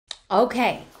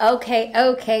Okay.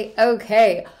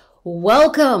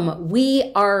 Welcome.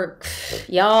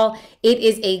 Y'all, it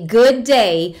is a good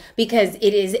day because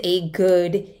it is a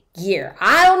good year.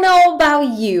 I don't know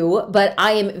about you, but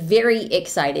I am very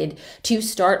excited to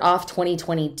start off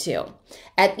 2022.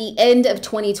 At the end of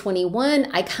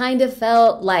 2021, I kind of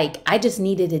felt like I just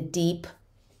needed a deep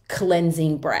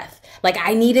cleansing breath. Like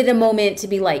I needed a moment to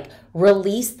be like,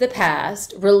 release the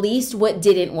past, release what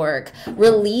didn't work,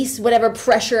 release whatever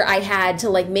pressure I had to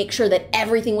like make sure that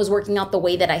everything was working out the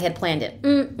way that I had planned it.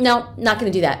 No, not going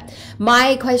to do that.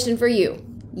 My question for you,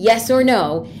 yes or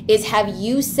no, is have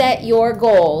you set your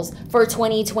goals for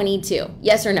 2022?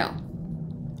 Yes or no?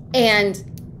 And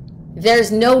there's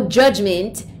no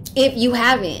judgment if you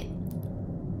haven't.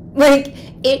 Like,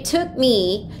 it took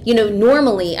me,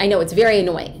 normally, I know it's very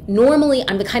annoying. Normally,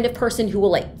 I'm the kind of person who will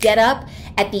like get up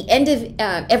at the end of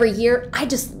every year. I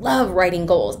just love writing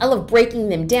goals. I love breaking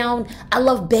them down. I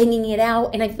love banging it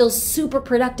out. And I feel super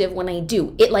productive when I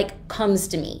do. It like comes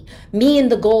to me. Me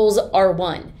and the goals are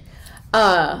one.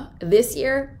 This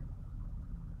year,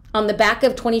 on the back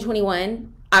of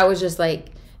 2021, I was just like,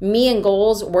 me and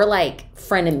goals were like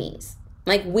frenemies.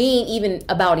 Like we ain't even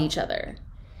about each other.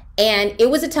 And it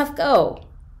was a tough go.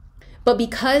 But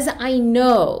because I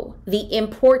know the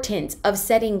importance of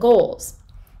setting goals,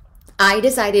 I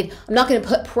decided I'm not going to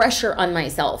put pressure on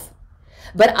myself.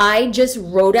 But I just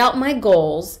wrote out my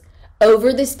goals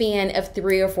over the span of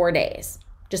 3 or 4 days,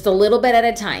 just a little bit at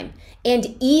a time.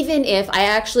 And even if I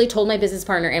actually told my business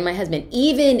partner and my husband,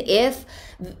 even if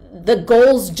the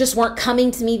goals just weren't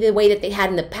coming to me the way that they had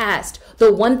in the past,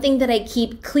 the one thing that I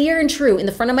keep clear and true in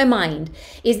the front of my mind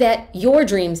is that your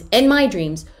dreams and my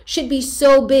dreams should be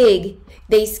so big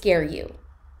they scare you.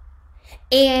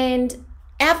 And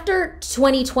after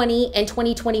 2020 and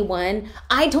 2021,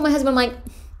 I told my husband,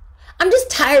 I'm just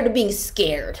tired of being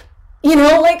scared.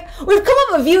 Like we've come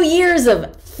up a few years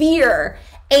of fear.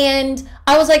 And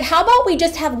I was like, how about we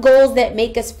just have goals that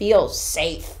make us feel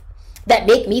safe, that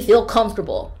make me feel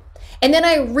comfortable? And then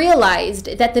I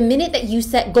realized that the minute that you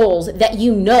set goals that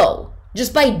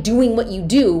just by doing what you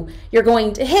do, you're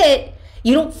going to hit,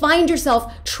 you don't find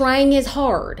yourself trying as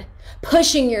hard,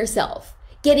 pushing yourself,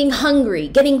 getting hungry,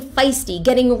 getting feisty,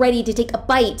 getting ready to take a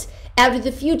bite out of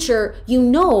the future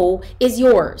is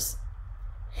yours.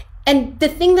 And the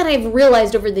thing that I've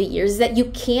realized over the years is that you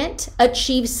can't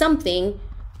achieve something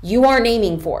you aren't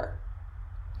aiming for.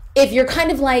 If you're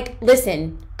kind of like,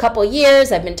 listen, couple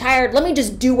years, I've been tired, let me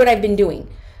just do what I've been doing.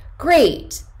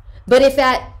 Great. But if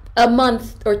at a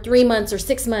month or 3 months or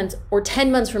 6 months or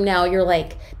 10 months from now, you're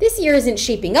like, this year isn't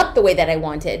shaping up the way that I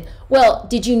wanted. Well,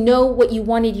 did you know what you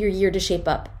wanted your year to shape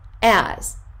up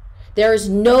as? There's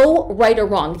no right or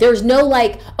wrong. There's no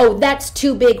like, oh, that's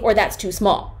too big or that's too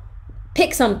small.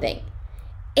 Pick something,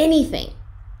 anything.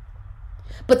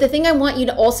 But the thing I want you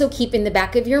to also keep in the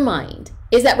back of your mind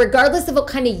is that regardless of what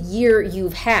kind of year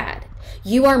you've had,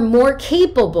 you are more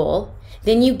capable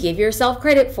than you give yourself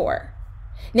credit for.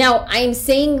 Now, I'm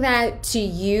saying that to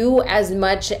you as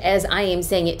much as I am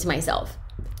saying it to myself.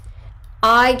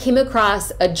 I came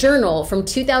across a journal from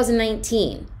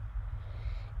 2019.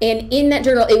 And in that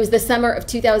journal, it was the summer of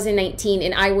 2019,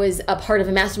 and I was a part of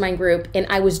a mastermind group, and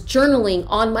I was journaling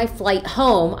on my flight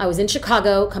home. I was in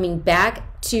Chicago, coming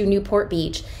back to Newport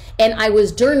Beach, and I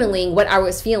was journaling what I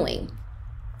was feeling.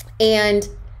 And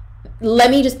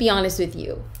let me just be honest with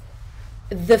you.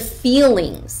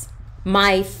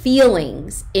 My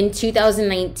feelings in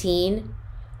 2019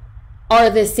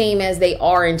 are the same as they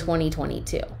are in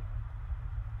 2022.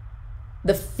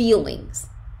 The feelings.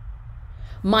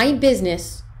 My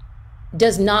business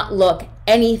does not look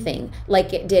anything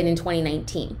like it did in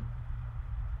 2019.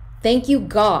 Thank you,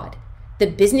 God. The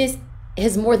business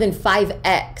has more than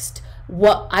 5x'd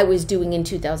what I was doing in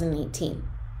 2019.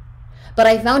 But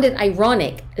I found it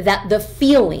ironic that the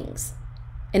feelings,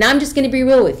 and I'm just going to be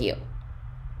real with you,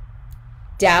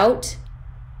 doubt,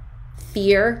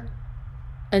 fear,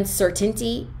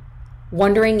 uncertainty,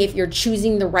 wondering if you're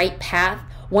choosing the right path,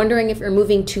 wondering if you're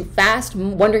moving too fast,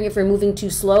 wondering if you're moving too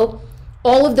slow,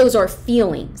 all of those are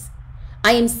feelings.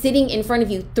 I am sitting in front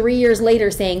of you 3 years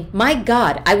later saying, my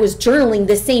God, I was journaling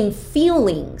the same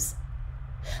feelings.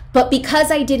 But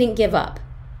because I didn't give up,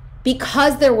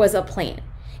 because there was a plan,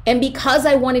 and because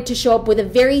I wanted to show up with a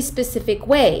very specific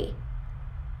way,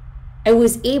 I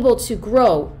was able to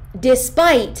grow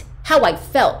despite how I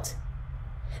felt.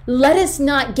 Let us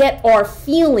not get our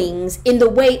feelings in the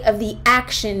way of the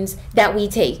actions that we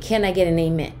take. Can I get an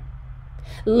amen?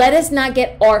 Let us not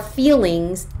get our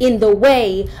feelings in the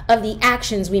way of the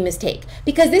actions we must take.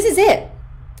 Because this is it.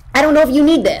 I don't know if you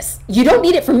need this. You don't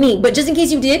need it from me, but just in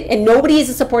case you did and nobody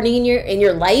is supporting in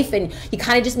your life and you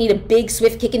kind of just need a big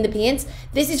swift kick in the pants,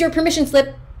 this is your permission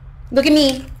slip. Look at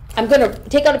me. I'm going to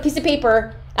take out a piece of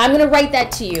paper. I'm going to write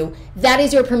that to you. That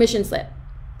is your permission slip.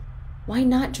 Why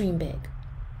not dream big?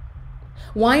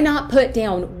 Why not put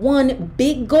down one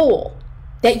big goal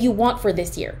that you want for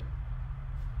this year?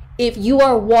 If you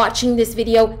are watching this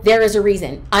video, there is a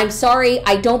reason. I'm sorry,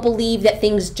 I don't believe that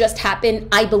things just happen.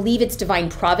 I believe it's divine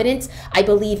providence. I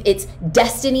believe it's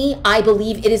destiny. I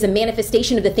believe it is a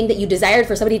manifestation of the thing that you desired,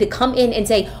 for somebody to come in and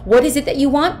say, what is it that you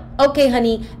want? Okay,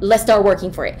 honey, let's start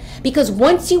working for it. Because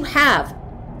once you have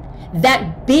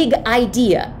that big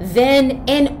idea, then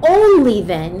and only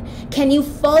then can you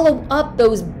follow up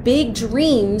those big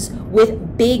dreams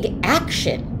with big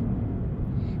action.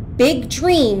 Big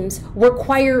dreams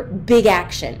require big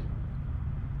action.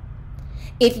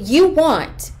 If you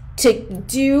want to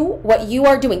do what you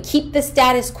are doing, keep the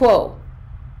status quo.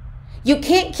 You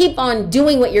can't keep on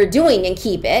doing what you're doing and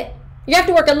keep it. You have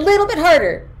to work a little bit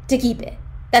harder to keep it.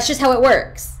 That's just how it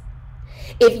works.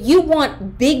 If you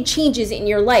want big changes in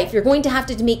your life, you're going to have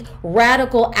to make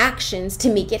radical actions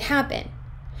to make it happen.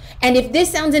 And if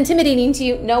this sounds intimidating to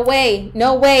you, no way,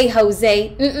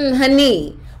 Jose,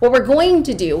 honey. What we're going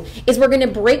to do is we're going to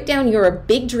break down your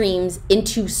big dreams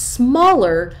into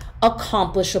smaller,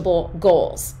 accomplishable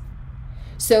goals.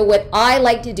 So what I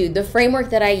like to do, the framework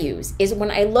that I use, is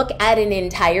when I look at an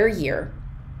entire year,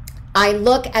 I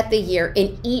look at the year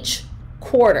in each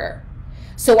quarter.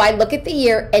 So I look at the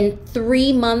year in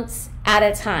 3 months at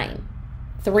a time.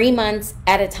 3 months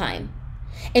at a time.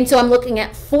 And so I'm looking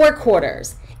at 4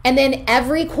 quarters. And then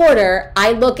every quarter,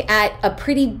 I look at a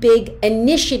pretty big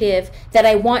initiative that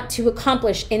I want to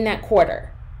accomplish in that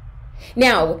quarter.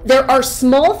 Now, there are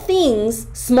small things,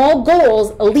 small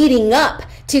goals leading up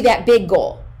to that big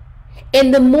goal.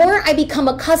 And the more I become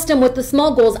accustomed with the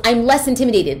small goals, I'm less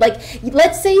intimidated. Like,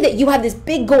 let's say that you have this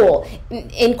big goal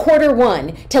in quarter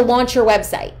 1 to launch your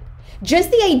website.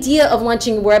 Just the idea of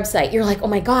launching a website, you're like, oh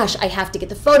my gosh, I have to get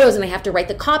the photos and I have to write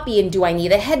the copy, and do I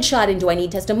need a headshot, and do I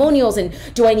need testimonials, and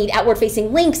do I need outward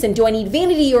facing links, and do I need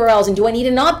vanity URLs, and do I need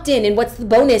an opt-in, and what's the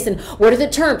bonus, and what are the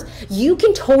terms? You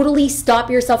can totally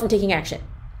stop yourself from taking action.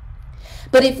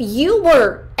 But if you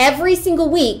were every single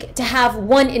week to have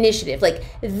one initiative, like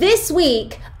this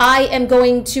week, I am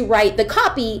going to write the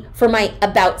copy for my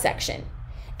about section.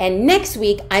 And next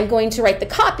week, I'm going to write the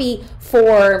copy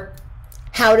for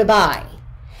how to buy.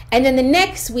 And then the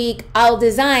next week, I'll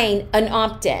design an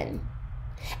opt-in.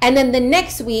 And then the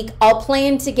next week, I'll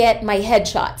plan to get my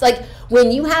headshots. Like,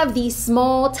 when you have these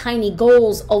small, tiny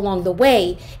goals along the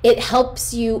way, it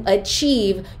helps you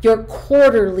achieve your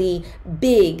quarterly,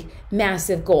 big,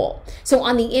 massive goal. So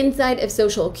on the inside of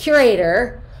Social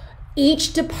Curator,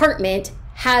 each department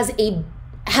has a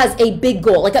big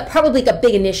goal, probably a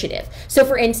big initiative. So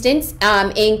for instance,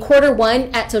 in quarter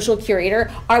 1 at Social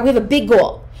Curator, we have a big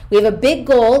goal. We have a big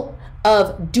goal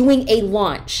of doing a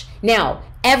launch. Now,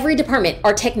 every department,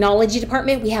 our technology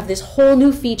department, we have this whole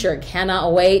new feature.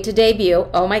 Cannot wait to debut.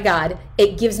 Oh my God,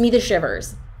 it gives me the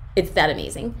shivers. It's that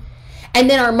amazing. And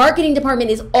then our marketing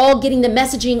department is all getting the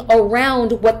messaging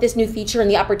around what this new feature and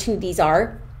the opportunities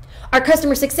are. Our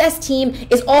customer success team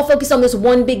is all focused on this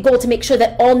one big goal to make sure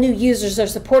that all new users are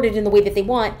supported in the way that they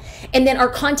want. And then our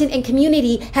content and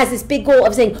community has this big goal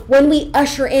of saying, when we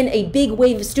usher in a big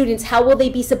wave of students, how will they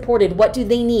be supported? What do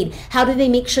they need? How do they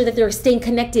make sure that they're staying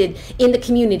connected in the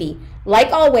community?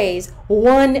 Like always,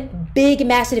 one big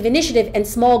massive initiative and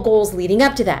small goals leading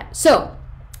up to that. So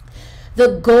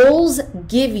the goals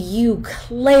give you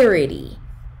clarity.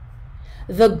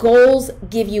 The goals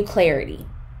give you clarity.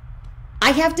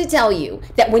 I have to tell you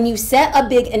that when you set a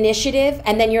big initiative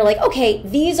and then you're like, okay,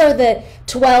 these are the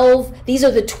 12, these are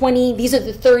the 20, these are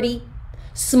the 30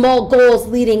 small goals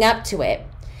leading up to it.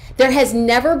 There has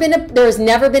never been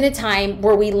a time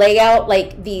where we lay out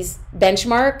like these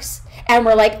benchmarks and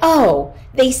we're like, oh,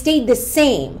 they stayed the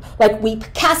same. Like, we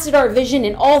casted our vision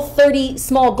and all 30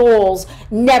 small goals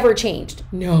never changed.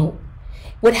 No.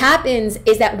 What happens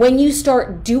is that when you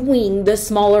start doing the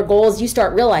smaller goals, you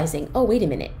start realizing, oh, wait a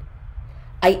minute.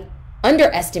 I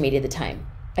underestimated the time.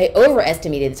 I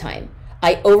overestimated the time.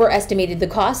 I overestimated the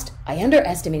cost. I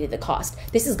underestimated the cost.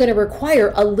 This is going to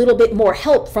require a little bit more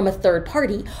help from a third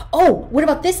party. Oh, what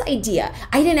about this idea?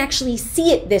 I didn't actually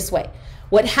see it this way.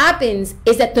 What happens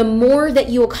is that the more that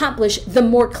you accomplish, the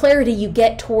more clarity you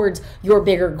get towards your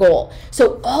bigger goal.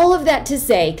 So all of that to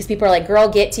say, because people are like, girl,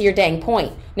 get to your dang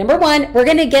point. Number 1, we're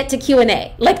going to get to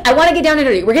Q&A. Like, I want to get down and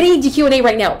dirty. We're going to get into Q&A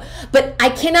right now. But I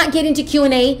cannot get into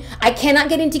Q&A. I cannot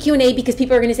get into Q&A because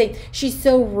people are going to say, she's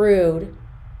so rude.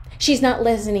 She's not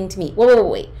listening to me.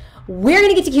 Wait. We're going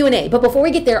to get to Q&A, but before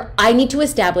we get there, I need to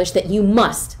establish that you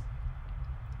must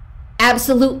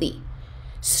absolutely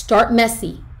start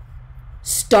messy,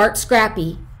 start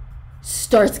scrappy,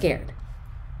 start scared.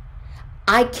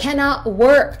 I cannot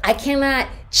work, I cannot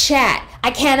chat,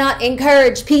 I cannot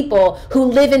encourage people who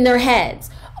live in their heads.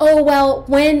 Oh, well,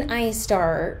 when I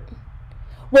start,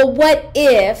 well, what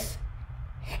if,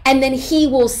 and then he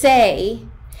will say,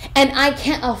 and I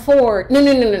can't afford.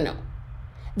 No.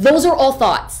 Those are all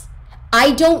thoughts.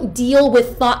 I don't deal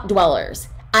with thought dwellers.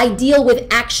 I deal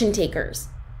with action takers.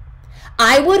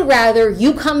 I would rather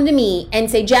you come to me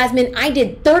and say, Jasmine, I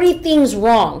did 30 things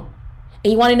wrong.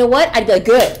 And you want to know what? I'd be like,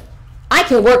 good. I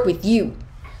can work with you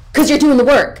because you're doing the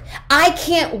work. I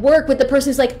can't work with the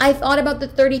person who's like, I thought about the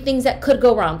 30 things that could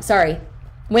go wrong. Sorry,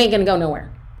 we ain't going to go nowhere.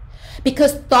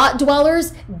 Because thought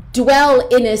dwellers dwell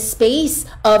in a space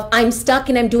of I'm stuck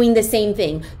and I'm doing the same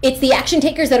thing. It's the action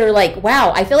takers that are like,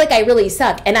 wow, I feel like I really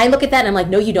suck. And I look at that and I'm like,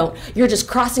 no, you don't. You're just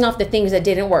crossing off the things that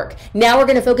didn't work. Now we're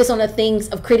going to focus on the things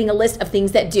of creating a list of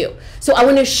things that do. So I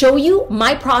want to show you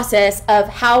my process of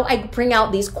how I bring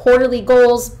out these quarterly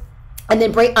goals and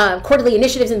then break quarterly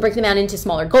initiatives and break them out into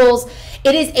smaller goals.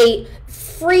 It is a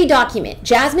free document,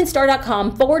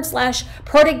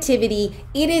 jasminestar.com/productivity.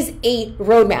 It is a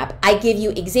roadmap. I give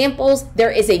you examples. There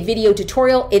is a video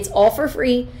tutorial. It's all for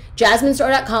free.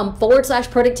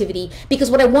 jasminestar.com/productivity.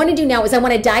 Because what I want to do now is I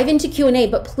want to dive into Q&A,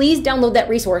 but please download that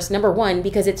resource. Number one,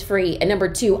 because it's free. And number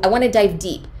two, I want to dive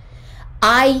deep.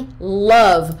 I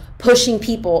love pushing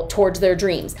people towards their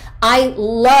dreams. I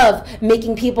love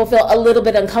making people feel a little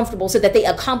bit uncomfortable so that they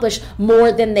accomplish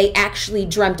more than they actually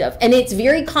dreamt of. And it's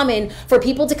very common for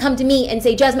people to come to me and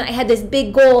say, Jasmine, I had this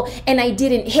big goal and I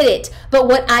didn't hit it. But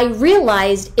what I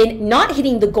realized in not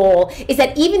hitting the goal is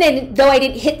that even though I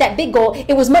didn't hit that big goal,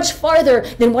 it was much farther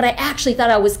than what I actually thought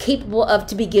I was capable of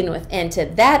to begin with. And to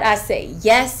that I say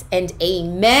yes and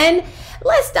amen.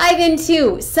 Let's dive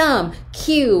into some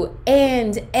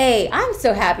Q&A. I'm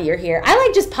so happy you're here. I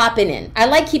like just popping in. I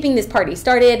like keeping this party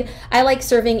started. I like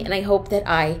serving, and I hope that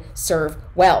I serve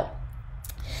well.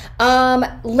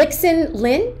 Lixin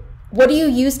Lynn, what do you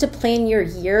use to plan your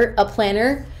year? A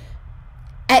planner.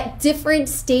 At different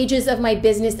stages of my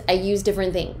business, I use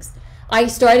different things. I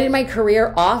started my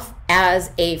career off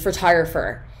as a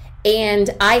photographer,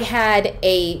 and I had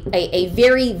a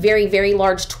very, very, very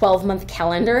large 12-month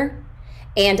calendar.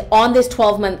 And on this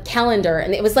 12-month calendar,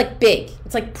 and it was like big,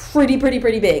 it's like pretty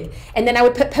big. And then I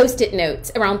would put Post-it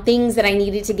notes around things that I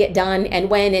needed to get done and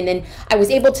when, and then I was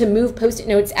able to move Post-it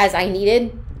notes as I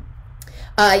needed.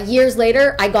 Years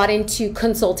later, I got into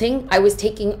consulting. I was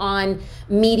taking on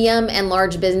medium and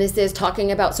large businesses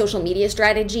talking about social media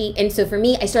strategy. And so for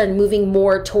me, I started moving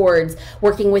more towards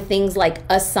working with things like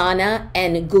Asana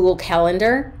and Google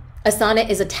Calendar. Asana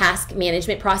is a task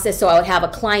management process. So I would have a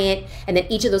client and then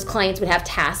each of those clients would have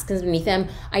tasks underneath them.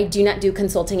 I do not do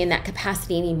consulting in that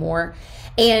capacity anymore.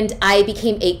 And I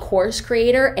became a course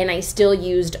creator and I still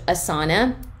used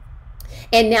Asana.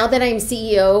 And now that I'm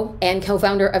CEO and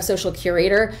co-founder of Social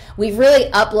Curator, we've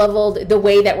really up-leveled the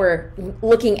way that we're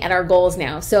looking at our goals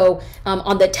now. So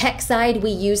on the tech side, we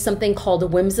use something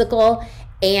called Whimsical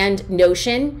and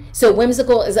Notion. So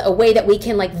Whimsical is a way that we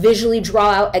can like visually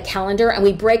draw out a calendar, and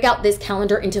we break out this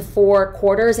calendar into 4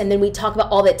 quarters, and then we talk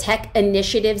about all the tech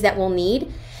initiatives that we'll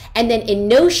need. And then in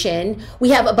Notion, we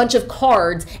have a bunch of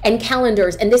cards and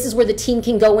calendars, and this is where the team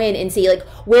can go in and see like,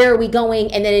 where are we going?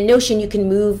 And then in Notion, you can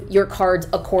move your cards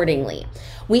accordingly.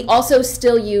 We also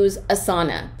still use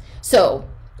Asana. So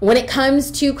when it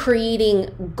comes to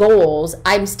creating goals,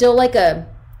 I'm still like a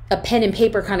pen and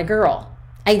paper kind of girl.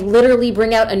 I literally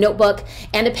bring out a notebook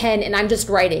and a pen and I'm just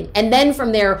writing. And then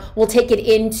from there, we'll take it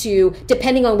into,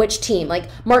 depending on which team, like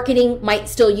marketing might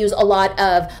still use a lot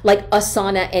of like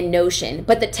Asana and Notion,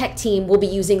 but the tech team will be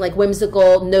using like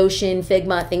Whimsical, Notion,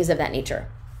 Figma, things of that nature.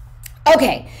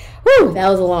 Okay, whew, that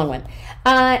was a long one.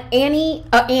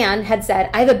 Anne had said,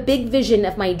 I have a big vision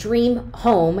of my dream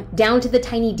home down to the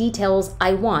tiny details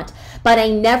I want, but I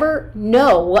never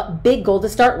know what big goal to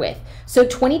start with. So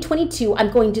 2022,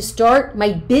 I'm going to start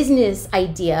my business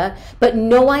idea, but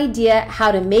no idea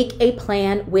how to make a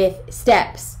plan with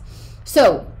steps.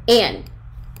 So Anne,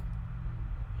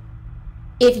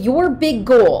 if your big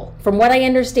goal, from what I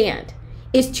understand,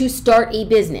 is to start a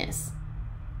business,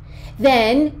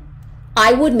 then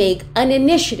I would make an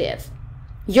initiative.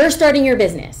 You're starting your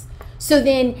business. So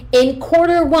then in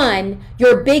Q1,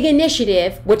 your big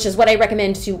initiative, which is what I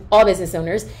recommend to all business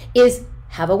owners, is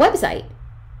have a website.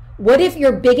 What if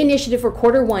your big initiative for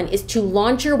Q1 is to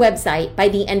launch your website by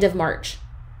the end of March?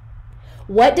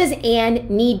 What does Anne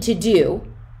need to do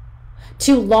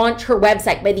to launch her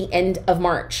website by the end of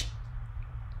March.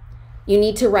 You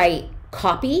need to write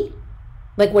copy.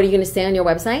 Like, what are you going to say on your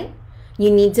website? You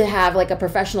need to have like a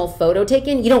professional photo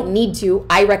taken. You don't need to.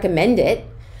 I recommend it.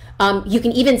 You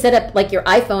can even set up like your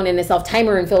iPhone and a self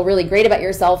timer and feel really great about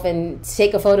yourself and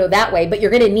take a photo that way. But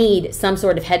you're going to need some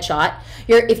sort of headshot.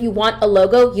 If you want a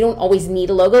logo, you don't always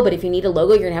need a logo. But if you need a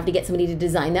logo, you're going to have to get somebody to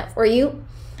design that for you.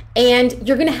 And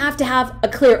you're going to have a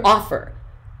clear offer.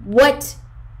 What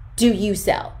do you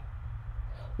sell?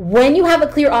 When you have a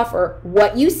clear offer,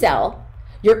 what you sell,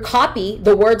 your copy,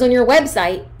 the words on your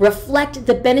website reflect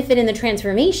the benefit and the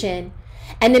transformation.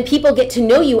 And then people get to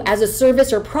know you as a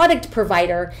service or product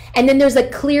provider, and then there's a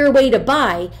clear way to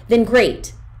buy, then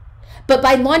great. But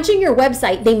by launching your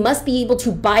website, they must be able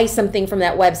to buy something from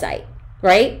that website,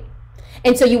 right?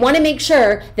 And so you want to make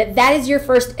sure that that is your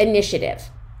first initiative.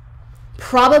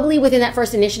 Probably within that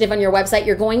first initiative on your website,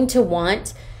 you're going to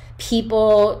want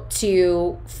people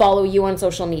to follow you on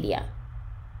social media.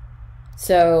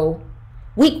 So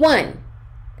week 1,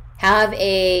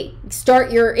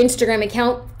 start your Instagram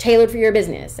account tailored for your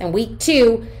business. And week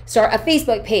 2, start a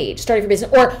Facebook page, start your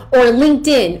business, or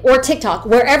LinkedIn or TikTok,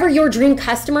 wherever your dream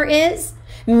customer is,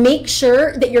 make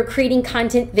sure that you're creating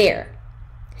content there.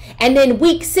 And then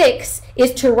week 6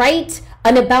 is to write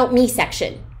an About Me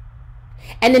section.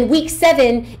 And then week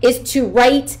 7 is to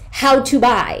write how to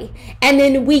buy. And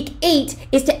then week 8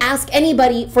 is to ask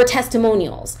anybody for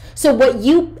testimonials. So what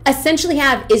you essentially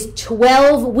have is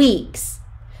 12 weeks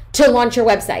to launch your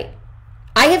website.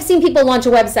 I have seen people launch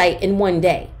a website in one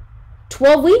day.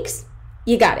 12 weeks?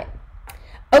 You got it.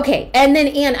 Okay, and then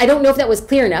Anne, I don't know if that was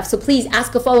clear enough, so please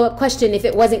ask a follow-up question if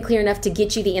it wasn't clear enough to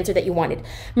get you the answer that you wanted.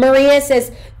 Maria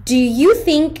says, do you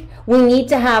think we need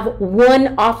to have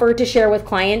one offer to share with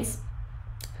clients?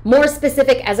 More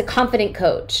specific, as a confident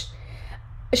coach,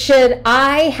 should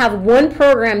I have one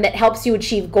program that helps you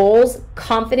achieve goals,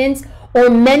 confidence, or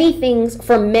many things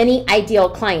for many ideal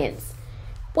clients?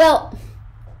 Well,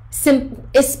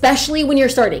 especially when you're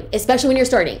starting,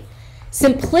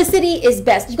 simplicity is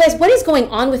best. You guys, what is going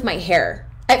on with my hair?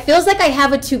 It feels like I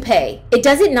have a toupee. It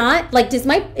does it not? Like, is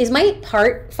my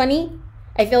part funny?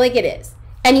 I feel like it is.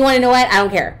 And you want to know what? I don't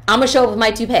care. I'm gonna show up with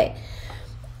my toupee.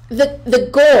 The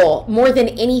goal, more than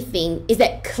anything, is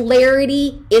that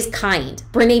clarity is kind.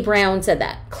 Brene Brown said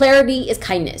that. Clarity is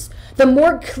kindness. The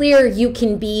more clear you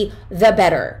can be, the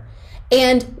better.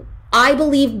 And I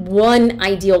believe one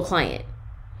ideal client.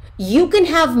 You can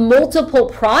have multiple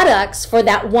products for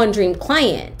that one dream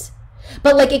client,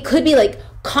 but like it could be like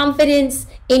confidence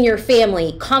in your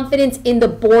family, confidence in the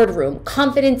boardroom,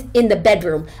 confidence in the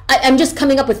bedroom. I'm just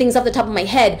coming up with things off the top of my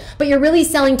head, but you're really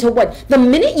selling to what? The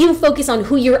minute you focus on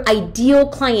who your ideal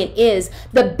client is,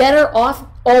 the better off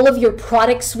all of your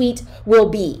product suite will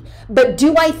be. But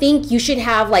do I think you should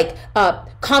have like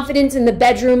confidence in the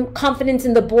bedroom, confidence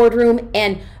in the boardroom,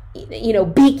 and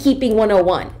beekeeping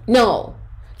 101? No.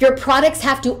 Your products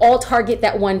have to all target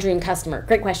that one dream customer.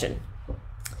 Great question.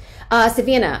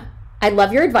 Savannah, I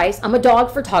love your advice. I'm a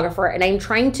dog photographer and I'm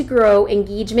trying to grow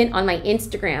engagement on my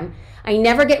Instagram. I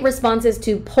never get responses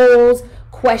to polls,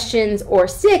 questions, or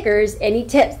stickers. Any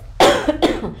tips?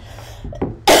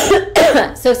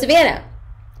 So Savannah,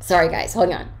 sorry guys,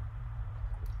 hold on.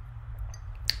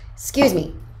 Excuse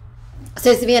me.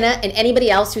 So Savannah and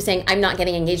anybody else who's saying I'm not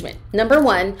getting engagement. Number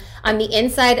 1, on the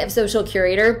inside of Social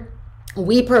Curator,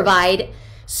 we provide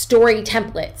story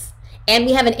templates and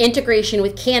we have an integration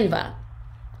with Canva.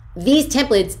 These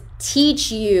templates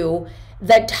teach you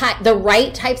the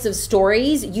right types of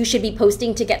stories you should be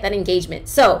posting to get that engagement.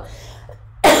 So,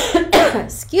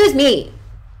 excuse me.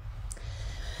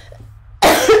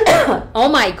 Oh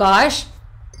my gosh.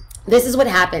 This is what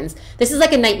happens. This is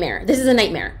like a nightmare. This is a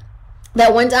nightmare.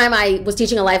 That one time I was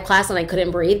teaching a live class and I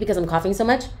couldn't breathe because I'm coughing so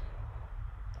much.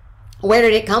 Where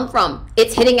did it come from?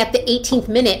 It's hitting at the 18th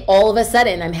minute. All of a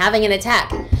sudden, I'm having an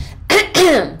attack.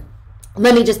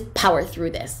 Let me just power through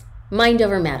this. Mind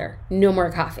over matter. No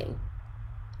more coughing.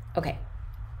 Okay.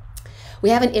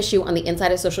 We have an issue on the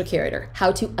inside of Social Curator,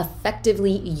 how to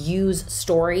effectively use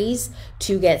stories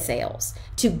to get sales,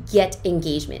 to get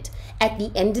engagement. At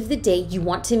the end of the day, you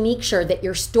want to make sure that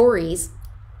your stories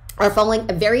are following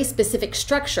a very specific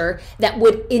structure that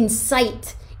would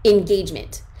incite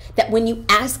engagement. That when you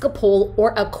ask a poll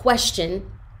or a question,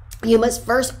 you must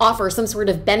first offer some sort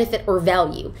of benefit or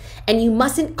value. And you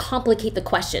mustn't complicate the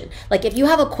question. Like if you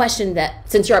have a question that,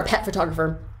 since you're a pet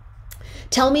photographer,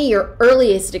 tell me your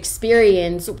earliest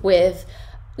experience with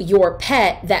your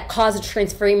pet that caused a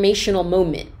transformational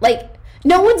moment. Like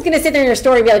no one's gonna sit there in your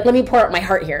story and be like, let me pour out my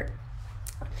heart here.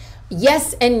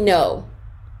 Yes and no.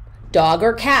 Dog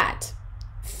or cat,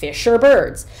 fish or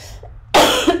birds.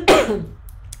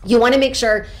 You want to make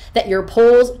sure that your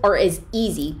polls are as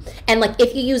easy. And like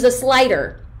if you use a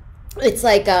slider, it's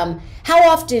like, how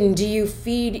often do you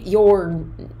feed your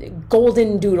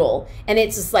golden doodle? And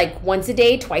it's just like once a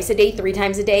day, twice a day, 3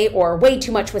 times a day, or way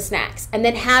too much with snacks. And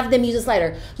then have them use a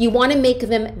slider. You want to make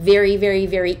them very, very,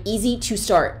 very easy to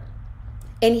start.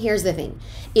 And here's the thing.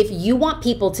 If you want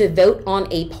people to vote on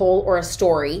a poll or a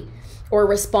story or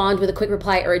respond with a quick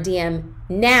reply or a DM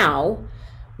now,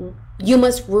 you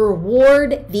must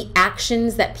reward the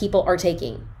actions that people are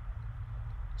taking.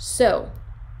 So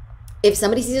if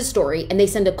somebody sees a story and they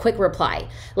send a quick reply,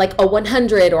 like a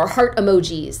 100 or heart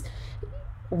emojis,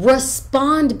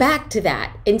 respond back to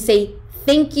that and say,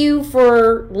 thank you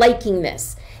for liking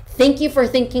this. Thank you for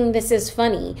thinking this is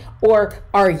funny. Or,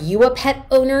 are you a pet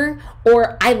owner?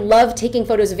 Or, I love taking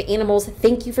photos of animals.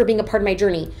 Thank you for being a part of my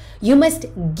journey. You must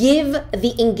give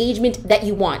the engagement that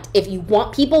you want. If you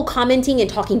want people commenting and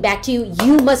talking back to you,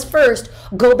 you must first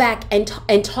go back and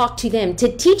talk to them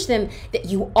to teach them that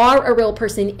you are a real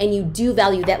person and you do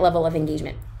value that level of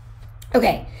engagement.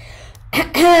 Okay.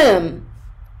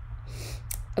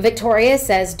 Victoria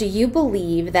says, do you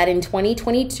believe that in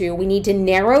 2022 we need to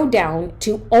narrow down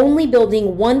to only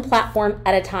building one platform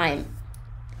at a time?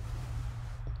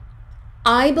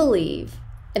 I believe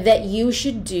that you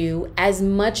should do as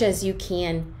much as you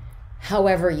can,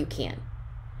 however you can.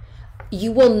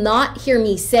 You will not hear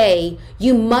me say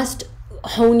you must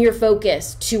hone your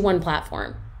focus to one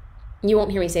platform. You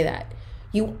won't hear me say that.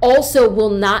 You also will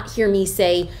not hear me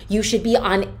say you should be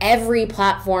on every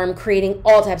platform creating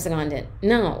all types of content.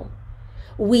 No.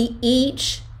 We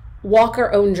each walk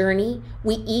our own journey.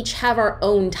 We each have our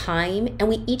own time, and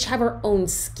we each have our own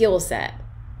skill set.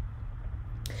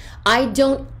 I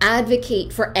don't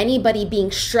advocate for anybody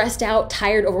being stressed out,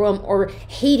 tired, overwhelmed, or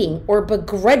hating or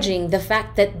begrudging the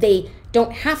fact that they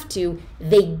don't have to.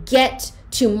 They get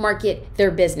to market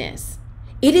their business.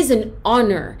 It is an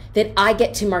honor that I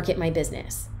get to market my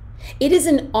business. It is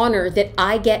an honor that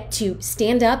I get to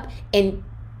stand up and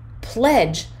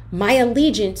pledge my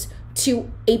allegiance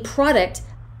to a product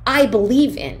I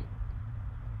believe in.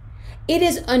 It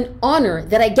is an honor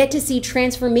that I get to see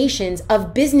transformations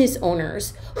of business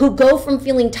owners who go from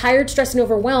feeling tired, stressed, and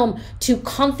overwhelmed to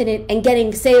confident and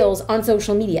getting sales on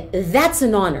social media. That's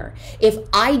an honor. If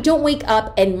I don't wake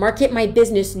up and market my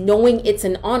business knowing it's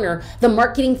an honor, the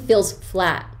marketing feels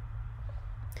flat.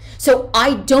 So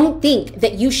I don't think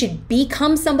that you should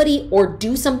become somebody or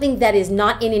do something that is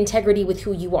not in integrity with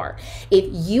who you are. If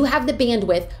you have the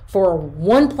bandwidth for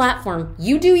one platform,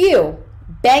 you do you.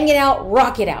 Bang it out,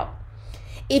 rock it out.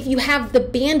 If you have the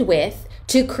bandwidth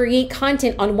to create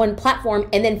content on one platform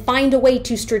and then find a way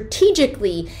to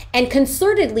strategically and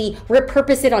concertedly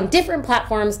repurpose it on different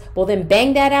platforms, well then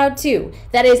bang that out too.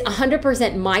 That is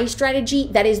 100% my strategy.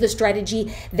 That is the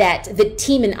strategy that the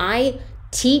team and I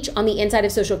teach on the inside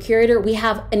of Social Curator. We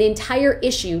have an entire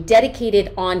issue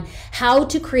dedicated on how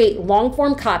to create long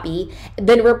form copy,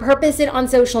 then repurpose it on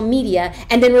social media,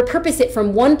 and then repurpose it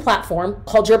from one platform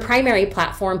called your primary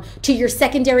platform to your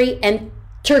secondary and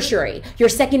tertiary, your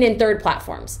second and third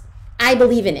platforms. I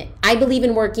believe in it. I believe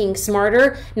in working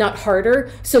smarter, not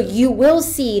harder. So you will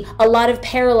see a lot of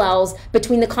parallels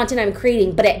between the content I'm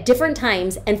creating, but at different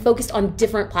times and focused on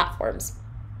different platforms.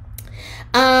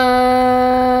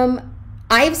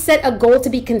 I've set a goal to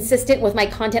be consistent with my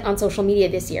content on social media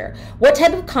this year. What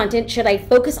type of content should I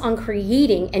focus on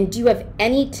creating, and do you have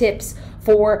any tips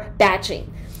for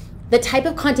batching? The type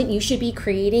of content you should be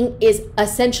creating is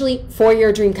essentially for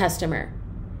your dream customer.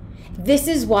 This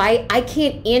is why I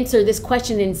can't answer this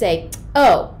question and say,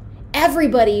 oh,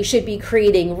 everybody should be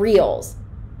creating reels.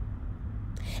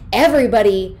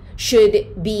 Everybody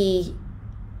should be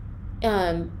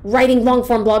writing long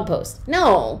form blog posts.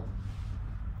 No.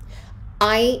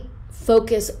 I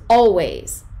focus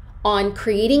always on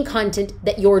creating content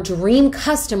that your dream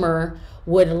customer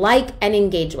would like and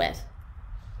engage with.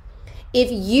 If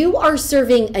you are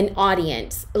serving an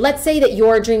audience, let's say that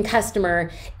your dream customer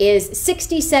is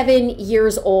 67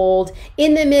 years old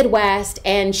in the Midwest,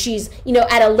 and she's,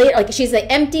 at a late, like she's an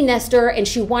empty nester and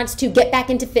she wants to get back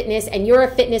into fitness, and you're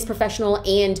a fitness professional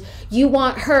and you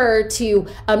want her to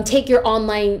take your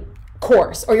online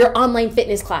course or your online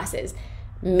fitness classes.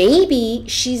 Maybe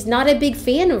she's not a big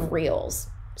fan of reels.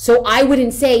 So I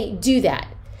wouldn't say do that.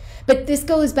 But this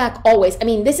goes back always. I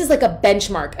mean, this is like a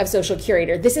benchmark of Social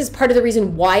Curator. This is part of the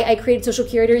reason why I created Social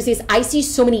Curator, is I see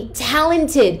so many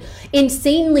talented,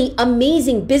 insanely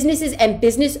amazing businesses and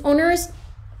business owners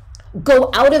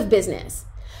go out of business.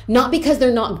 Not because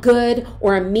they're not good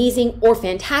or amazing or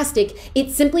fantastic.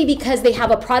 It's simply because they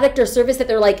have a product or service that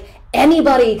they're like,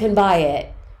 anybody can buy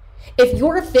it. If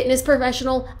you're a fitness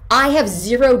professional, I have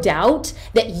zero doubt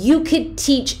that you could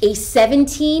teach a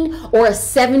 17 or a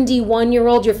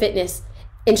 71-year-old your fitness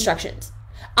instructions.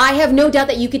 I have no doubt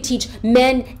that you could teach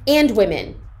men and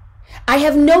women. I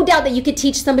have no doubt that you could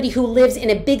teach somebody who lives in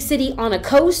a big city on a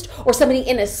coast or somebody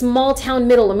in a small town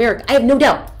middle America. I have no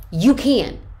doubt you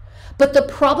can. But the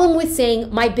problem with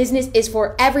saying my business is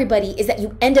for everybody is that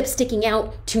you end up sticking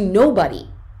out to nobody.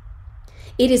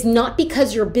 It is not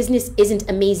because your business isn't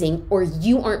amazing or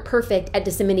you aren't perfect at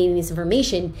disseminating this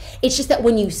information. It's just that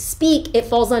when you speak, it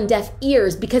falls on deaf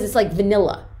ears because it's like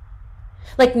vanilla.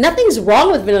 Like, nothing's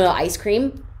wrong with vanilla ice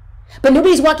cream, but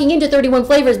nobody's walking into 31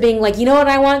 flavors being like, you know what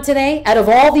I want today? Out of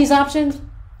all these options,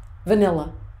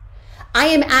 vanilla. I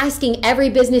am asking every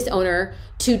business owner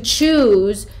to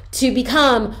choose to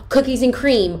become cookies and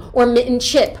cream or mint and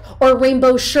chip or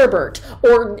rainbow sherbet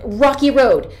or rocky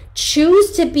road.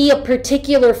 Choose to be a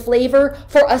particular flavor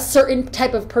for a certain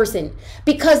type of person,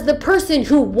 because the person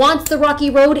who wants the rocky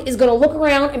road is going to look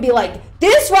around and be like,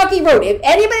 this rocky road, if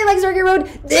anybody likes rocky road,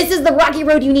 this is the rocky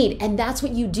road you need. And that's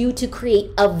what you do to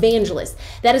create evangelists.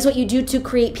 That is what you do to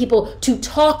create people to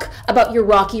talk about your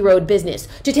rocky road business,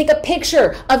 to take a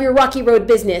picture of your rocky road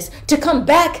business, to come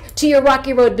back to your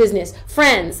rocky road business.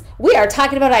 Friends, we are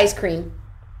talking about ice cream.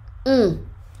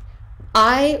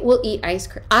 I will eat ice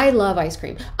cream. I love ice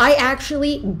cream. I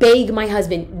actually beg my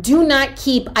husband, do not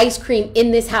keep ice cream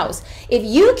in this house. If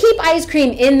you keep ice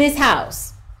cream in this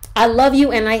house, I love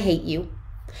you and I hate you.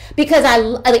 Because I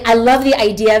love the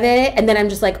idea of it, and then I'm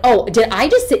just like, oh, did I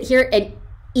just sit here and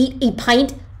eat a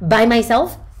pint by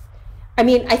myself? I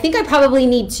mean, I think I probably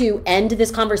need to end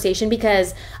this conversation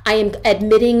because I am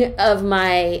admitting of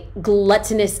my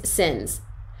gluttonous sins.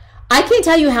 I can't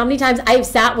tell you how many times I've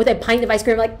sat with a pint of ice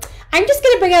cream like, I'm just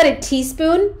going to bring out a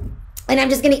teaspoon and I'm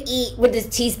just going to eat with this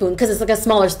teaspoon because it's like a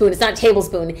smaller spoon. It's not a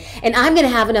tablespoon. And I'm going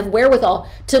to have enough wherewithal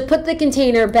to put the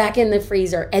container back in the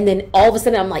freezer. And then all of a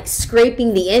sudden I'm like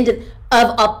scraping the end of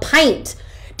a pint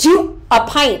to a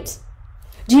pint.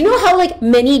 Do you know how like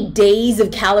many days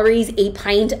of calories a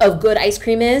pint of good ice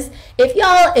cream is? If you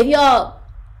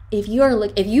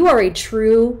are a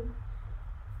true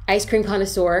ice cream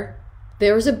connoisseur,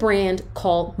 there's a brand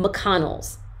called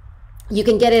McConnell's. You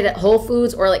can get it at Whole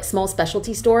Foods or like small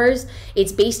specialty stores.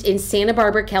 It's based in Santa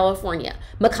Barbara, California.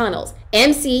 McConnell's,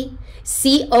 McConnells.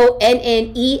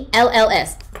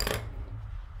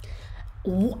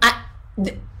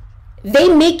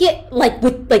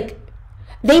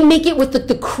 They make it with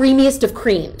the creamiest of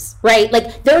creams, right?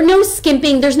 Like, there are no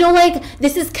skimping. There's no like,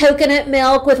 this is coconut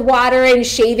milk with water and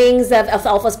shavings of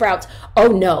alfalfa sprouts. Oh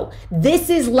no, this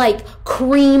is like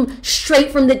cream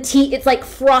straight from the tea. It's like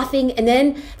frothing. And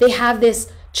then they have this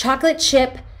chocolate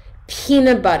chip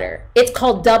peanut butter. It's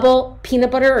called double peanut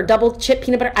butter or double chip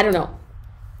peanut butter. I don't know.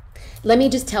 Let me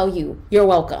just tell you, you're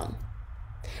welcome.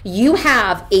 You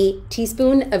have a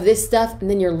teaspoon of this stuff and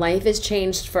then your life is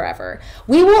changed forever.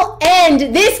 We will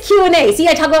end this Q&A. See,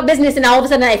 I talk about business and all of a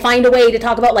sudden I find a way to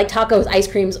talk about like tacos, ice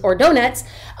creams, or donuts.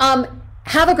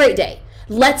 Have a great day.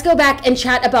 Let's go back and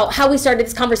chat about how we started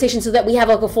this conversation so that we have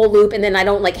like a full loop and then I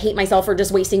don't like hate myself for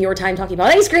just wasting your time talking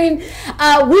about ice cream.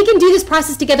 We can do this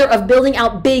process together of building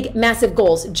out big, massive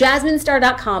goals.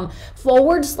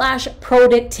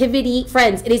 JasmineStar.com/productivity.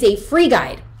 Friends, it is a free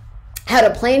guide. How to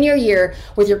plan your year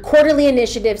with your quarterly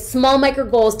initiatives, small micro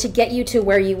goals to get you to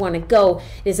where you want to go.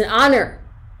 It is an honor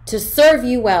to serve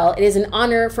you well. It is an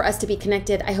honor for us to be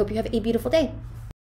connected. I hope you have a beautiful day.